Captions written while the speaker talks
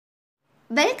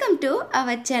Welcome to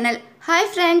our channel. Hi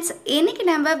friends, இன்னைக்கு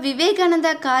நம்ம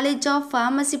Vivekananda college of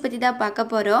pharmacy பற்றி தான் பார்க்க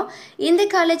போகிறோம். இந்த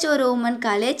காலேஜ் ஒரு உமன்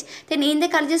காலேஜ். தென் இந்த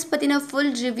காலேஜஸ் பற்றின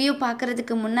ஃபுல் ரிவ்யூ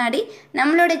பார்க்குறதுக்கு முன்னாடி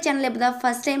நம்மளோட சேனல் இப்போ தான்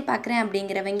ஃபஸ்ட் டைம் பார்க்குறேன்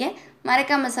அப்படிங்கிறவங்க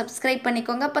மறக்காமல் சப்ஸ்கிரைப்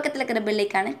பண்ணிக்கோங்க, பக்கத்தில் இருக்கிற பெல்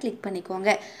ஐக்கானை கிளிக் பண்ணிக்கோங்க.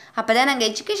 அப்போ தான் நாங்கள்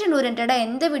எஜுகேஷன் ஓரியன்டாக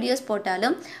எந்த வீடியோஸ்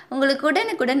போட்டாலும் உங்களுக்கு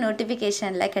உடனுக்குடன்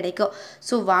நோட்டிஃபிகேஷனில் கிடைக்கும்.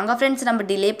 ஸோ வாங்க ஃப்ரெண்ட்ஸ், நம்ம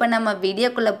டிலே பண்ணாமல்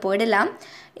வீடியோக்குள்ளே போயிடலாம்.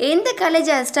 இந்த college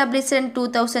established in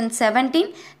 2017,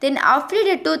 then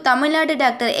affiliated to Tamil Nadu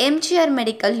doctor MGR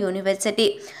medical university.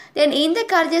 தென் இந்த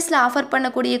காலேஜஸில் ஆஃபர்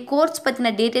பண்ணக்கூடிய கோர்ஸ்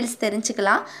பற்றின டீட்டெயில்ஸ்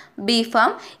தெரிஞ்சுக்கலாம்.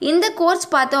 B.PHARM இந்த கோர்ஸ்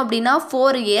பார்த்தோம் அப்படின்னா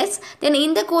 4 years. தென்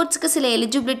இந்த கோர்ஸுக்கு சில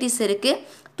எலிஜிபிலிட்டிஸ் இருக்குது.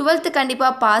 12th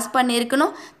கண்டிப்பாக பாஸ்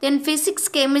பண்ணியிருக்கணும். தென் physics,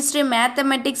 chemistry,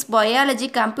 mathematics, biology,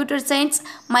 computer science,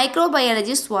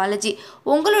 microbiology, zoology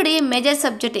உங்களுடைய மேஜர்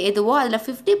சப்ஜெக்ட் எதுவோ அதில்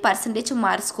 50%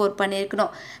 மார்க் ஸ்கோர்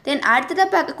பண்ணியிருக்கணும். தென் அடுத்ததாக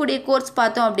பார்க்கக்கூடிய கோர்ஸ்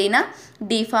பார்த்தோம் அப்படின்னா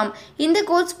D.PHARM இந்த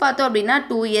கோர்ஸ் பார்த்தோம் அப்படின்னா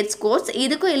 2 years கோர்ஸ்.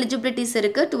 இதுக்கும் எலிஜிபிலிட்டிஸ்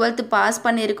இருக்குது. 12th பாஸ்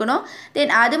பண்ணியிருக்கணும்.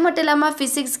 தென் அது மட்டும் இல்லாமல்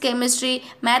physics, chemistry,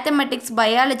 mathematics,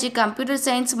 biology, computer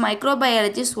science,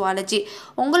 microbiology, zoology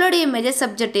உங்களுடைய மேஜர்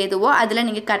சப்ஜெக்ட் எதுவோ அதில்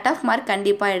நீங்கள் கட் ஆஃப் மார்க்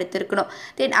கண்டிப்பாக எடுத்துருக்கணும்.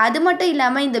 தென் அது மட்டும்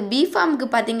இல்லாமல் இந்த B.PHARMக்கு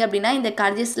பார்த்தீங்க அப்படின்னா இந்த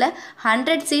காலேஜஸில்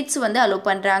 100 சீட்ஸ் வந்து அலோவ்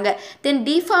பண்ணுறாங்க. தென்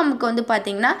D.PHARMக்கு வந்து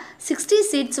பார்த்தீங்கன்னா 60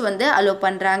 சீட்ஸ் வந்து அலோவ்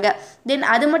பண்ணுறாங்க. தென்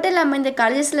அது மட்டும் இல்லாமல் இந்த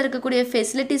காலேஜஸில் இருக்கக்கூடிய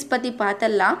ஃபெசிலிட்டிஸ் பற்றி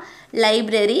பார்த்தலாம்.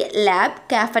 Library, lab,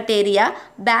 cafeteria,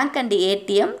 bank and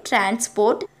ATM,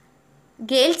 transport,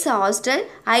 girls hostel,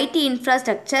 ID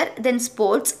infrastructure, then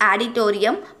sports,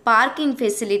 auditorium, parking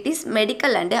facilities,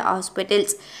 medical and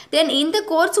hospitals. தென் இந்த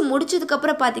கோர்ஸ்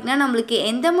முடிச்சதுக்கப்புறம் பார்த்திங்கன்னா நம்மளுக்கு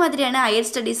எந்த மாதிரியான ஹையர்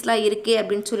ஸ்டடீஸ்லாம் இருக்குது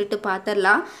அப்படின்னு சொல்லிட்டு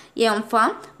பார்த்துடலாம்.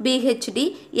 M.PHARM, PhD,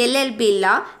 LLB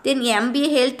லா, தென்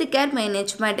MBA ஹெல்த் கேர்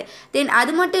மேனேஜ்மெண்ட். தென்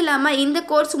அது மட்டும் இல்லாமல் இந்த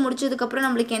கோர்ஸ் முடிச்சதுக்கப்புறம்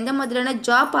நம்மளுக்கு எந்த மாதிரியான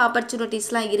ஜாப்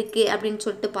ஆப்பர்ச்சுனிட்டிஸ்லாம் இருக்குது அப்படின்னு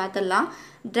சொல்லிட்டு பார்த்துடலாம்.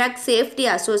 Drug safety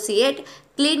associate,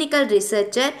 clinical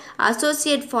researcher,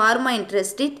 associate pharma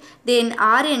interested, then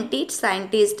R&D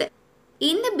scientist.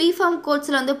 இந்த B.PHARM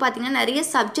கோர்ஸில் வந்து பார்த்திங்கன்னா நிறைய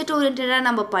சப்ஜெக்ட் ஓரியன்டாக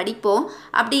நம்ம படிப்போம்.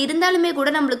 அப்படி இருந்தாலுமே கூட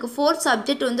நம்மளுக்கு 4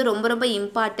 சப்ஜெக்ட் வந்து ரொம்ப ரொம்ப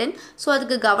இம்பார்ட்டன்ட். ஸோ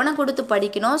அதுக்கு கவனம் கொடுத்து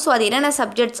படிக்கணும். ஸோ அது என்னென்ன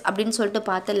சப்ஜெக்ட்ஸ் அப்படின்னு சொல்லிட்டு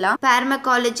பார்த்துடலாம்.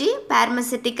 Pharmacology,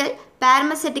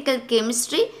 பார்மசெட்டிக்கல்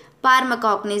chemistry,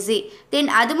 பார்மகாக்னிசி.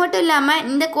 தென் அது மட்டும் இல்லாமல்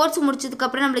இந்த கோர்ஸ்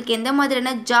முடிச்சதுக்கப்புறம் நம்மளுக்கு எந்த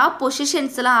மாதிரியான ஜாப்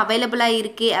பொசிஷன்ஸ்லாம் அவைலபிளாக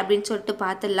இருக்குது அப்படின்னு சொல்லிட்டு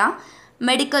பார்த்துடலாம்.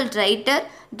 Medical writer,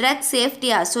 drug safety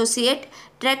associate,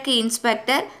 drug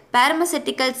inspector,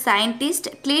 பார்மசெட்டிக்கல் scientist,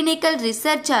 clinical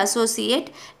research associate,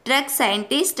 drug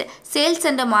scientist, sales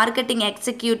and marketing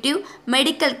executive,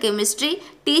 medical chemistry,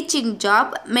 teaching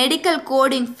job, medical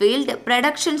coding field,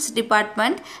 productions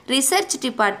department, research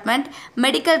department,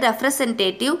 medical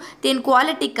representative, then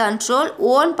quality control,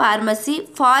 own pharmacy,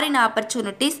 foreign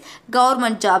opportunities,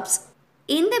 government jobs.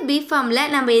 இந்த B.PHARMல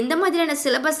நம்ம எந்த மாதிரியான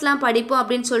சிலபஸ்லாம் படிப்போம்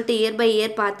அப்படின்னு சொல்லிட்டு year by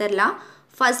year பார்த்துடலாம்.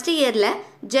 First இயரில்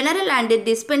general and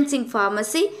dispensing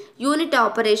pharmacy, unit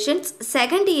operations.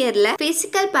 Second இயரில்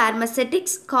ஃபிசிக்கல்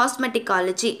பார்மசெட்டிக்ஸ்,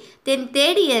 காஸ்மெட்டிகாலஜி. தென்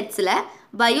தேர்ட் இயர்ஸில்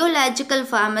பயோலாஜிக்கல்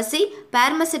ஃபார்மசி,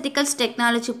 பார்மசெட்டிக்கல்ஸ்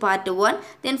டெக்னாலஜி பார்ட் 1.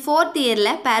 தென் ஃபோர்த்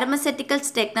இயரில்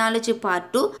பார்மசெட்டிக்கல்ஸ் டெக்னாலஜி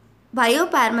பார்ட் 2,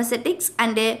 பயோபார்மசெட்டிக்ஸ்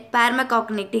அண்டு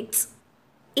பார்மகாக்னிட்டிக்ஸ்.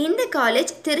 இந்த காலேஜ்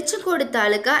திருச்செங்கோடு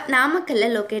தாலுகா,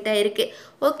 நாமக்கல்லில் லொக்கேட் ஆகிருக்கு.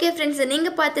 ஓகே ஃப்ரெண்ட்ஸ்,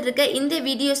 நீங்கள் பார்த்துட்டு இருக்க இந்த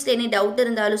வீடியோஸில் எனி டவுட்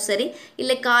இருந்தாலும் சரி,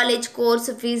 இல்லை college course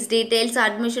fees details,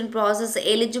 admission process,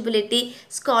 eligibility,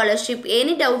 scholarship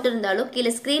any doubt இருந்தாலும்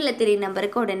கீழே ஸ்க்ரீனில் தெரிய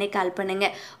நம்பருக்கு உடனே கால்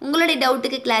பண்ணுங்கள். உங்களுடைய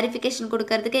டவுட்டுக்கு கிளாரிஃபிகேஷன்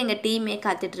கொடுக்கறதுக்கு எங்கள் டீமே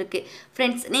காத்துட்ருக்கு.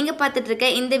 ஃப்ரெண்ட்ஸ், நீங்கள் பார்த்துட்டு இருக்க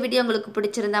இந்த வீடியோ உங்களுக்கு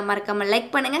பிடிச்சிருந்தா மறக்காமல்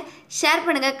லைக் பண்ணுங்கள், ஷேர்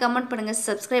பண்ணுங்கள், கமெண்ட் பண்ணுங்கள்,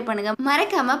 சப்ஸ்கிரைப் பண்ணுங்கள்.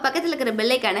 மறக்காமல் பக்கத்தில் இருக்கிற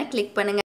பெல் ஐக்கானை கிளிக் பண்ணுங்கள்.